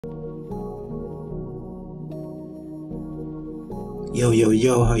Yo,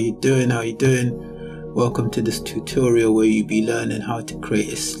 how you doing? Welcome to this tutorial where you'll be learning how to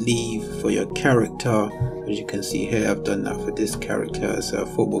create a sleeve for your character. As you can see here, I've done that for this character. It's a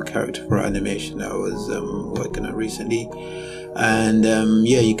football character for animation that I was working on recently. And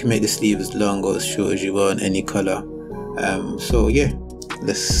yeah, you can make the sleeve as long or as short as you want, any color. So yeah,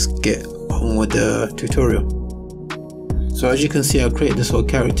 let's get on with the tutorial. So as you can see, I created this whole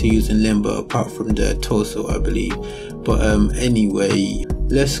character using Limbo apart from the torso, I believe. But anyway,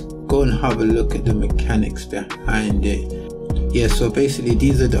 let's go and have a look at the mechanics behind it. Yeah, so basically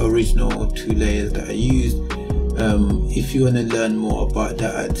these are the original two layers that I used. If you want to learn more about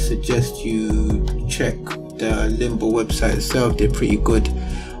that, I'd suggest you check the Limbo website itself. They're pretty good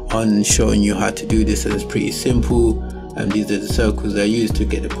on showing you how to do this, and it's pretty simple. And these are the circles I used to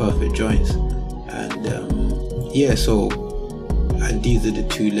get the perfect joints. And yeah, and these are the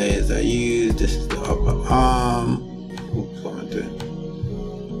two layers I used. This is the upper arm. Oops, what am I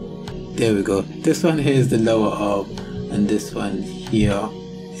doing? There we go. This one here is the lower arm, and this one here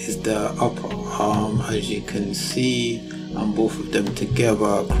is the upper arm. As you can see, and both of them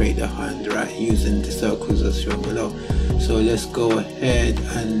together create the hand, right, using the circles as shown below. So let's go ahead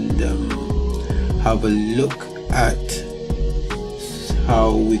and have a look at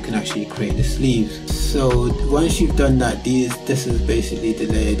how we can actually create the sleeves. So once you've done that, this is basically the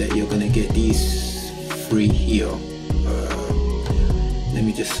layer that you're going to get these three here. Let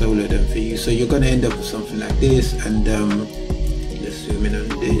me just solo them for you. So you're going to end up with something like this, and let's zoom in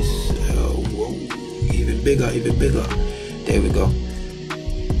on this. Whoa, even bigger. There we go.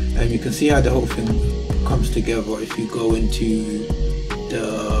 And you can see how the whole thing comes together if you go into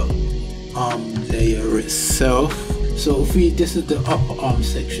the arm layer itself. So this is the upper arm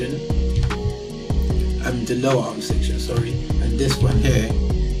section, the lower arm section, sorry, and this one here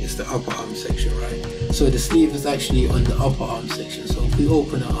is the upper arm section, right? So the sleeve is actually on the upper arm section. So if we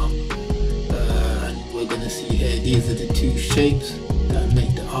open it up, and we're gonna see here, these are the two shapes that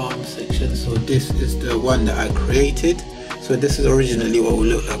make the arm section. So this is the one that I created. So this is originally what it will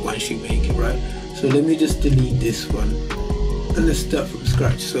look like once you make it, right? So let me just delete this one and let's start from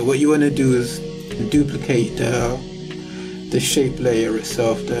scratch. So what you want to do is duplicate the shape layer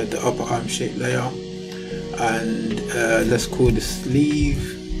itself, the upper arm shape layer, and let's call the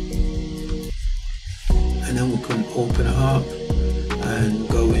sleeve, and then we can open it up and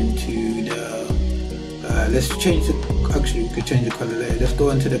go into the let's change the, actually we could change the color layer. Let's go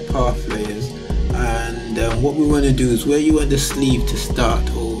into the path layers, and what we want to do is where you want the sleeve to start,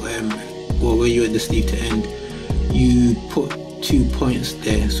 or where you want the sleeve to end, you put 2 points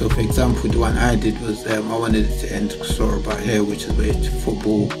there. So for example, the one I did was I wanted it to end sort of about here, which is where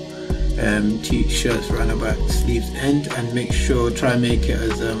football t-shirts run about sleeves end, and make sure, try and make it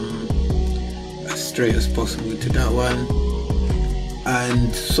as straight as possible to that one.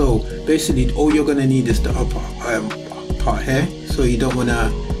 And so basically all you're gonna need is the upper part here. So you don't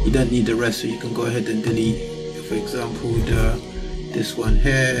need the rest, so you can go ahead and delete, for example, this one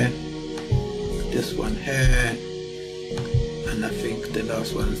here, and I think the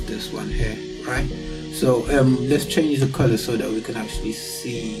last one is this one here, right? So let's change the color so that we can actually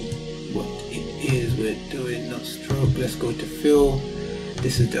see what it is we're doing, not stroke. Let's go to fill.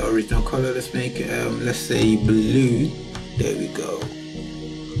 This is the original color. Let's make it let's say blue. There we go.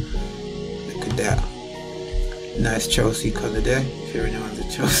 Look at that, nice Chelsea color there. If you're anyone's a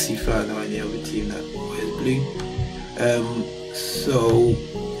Chelsea fan or any other team that wears blue. So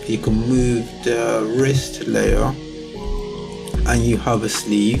you can move the wrist layer, and you have a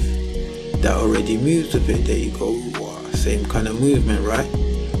sleeve that already moves with it. There you go. Wow, same kind of movement, right?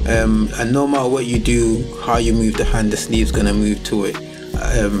 And no matter what you do, how you move the hand, the sleeve's gonna move to it,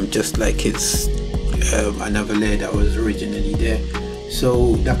 just like it's another layer that was originally there. So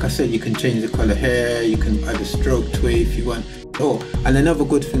like I said, you can change the color here, you can add a stroke to it if you want. Oh, and another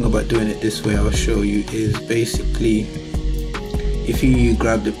good thing about doing it this way, I'll show you, is basically if you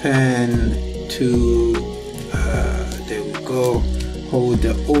grab the pen to there we go, hold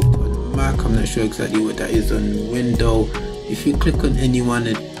the Alt on Mac, I'm not sure exactly what that is on Windows. If you click on any one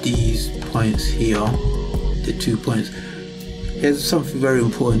of these points here, the 2 points, here's something very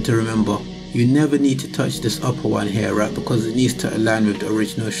important to remember. You never need to touch this upper one here, right, because it needs to align with the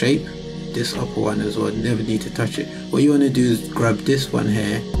original shape. This upper one as well, never need to touch it. What you want to do is grab this one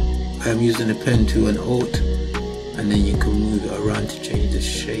here, I'm using a pen to an Alt, and then you can move it around to change the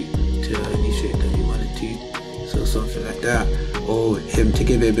shape to any shape that you want it to. So something like that, or to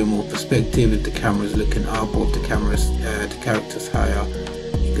give it a bit more perspective, if the camera's looking up or if the character's higher,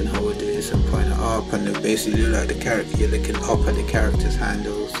 you can hold this and point it up. up and it basically look like the character, you're looking up at the character's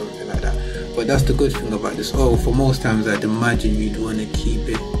handle or something like that. But that's the good thing about this. Oh, for most times I'd imagine you'd want to keep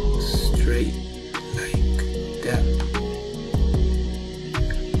it straight like that.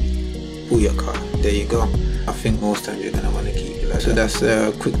 Booyaka, there you go. I think most times you're gonna want to keep it like that. So that's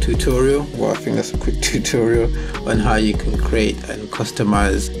a quick tutorial. Well, I think that's a quick tutorial on how you can create and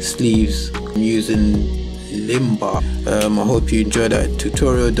customize sleeves using Limbar. I hope you enjoyed that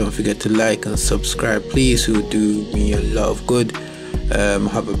tutorial. Don't forget to like and subscribe, please. It will do me a lot of good.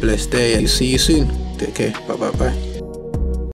 Have a blessed day and see you soon. Take care. Bye.